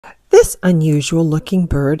This unusual-looking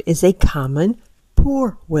bird is a common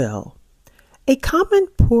poorwill. A common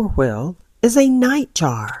poorwill is a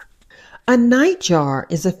nightjar. A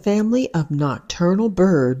nightjar is a family of nocturnal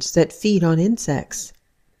birds that feed on insects.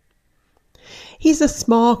 He's a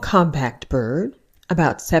small, compact bird,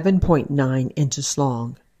 about 7.9 inches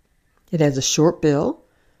long. It has a short bill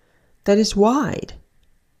that is wide,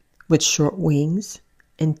 with short wings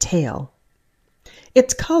and tail.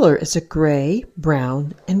 Its color is a gray,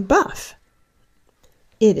 brown, and buff.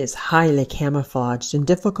 It is highly camouflaged and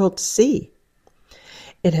difficult to see.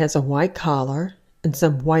 It has a white collar and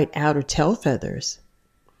some white outer tail feathers.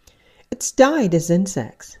 It's diet is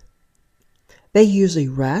insects. They usually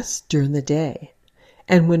rest during the day,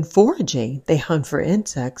 and when foraging, they hunt for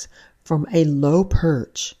insects from a low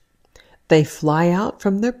perch. They fly out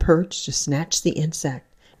from their perch to snatch the insect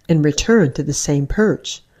and return to the same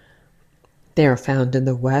perch. They are found in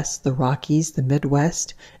the West, the Rockies, the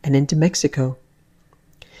Midwest, and into Mexico.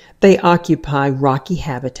 They occupy rocky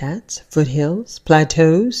habitats, foothills,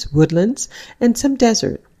 plateaus, woodlands, and some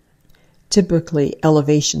desert, typically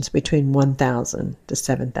elevations between 1,000 to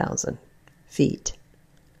 7,000 feet.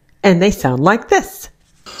 And they sound like this.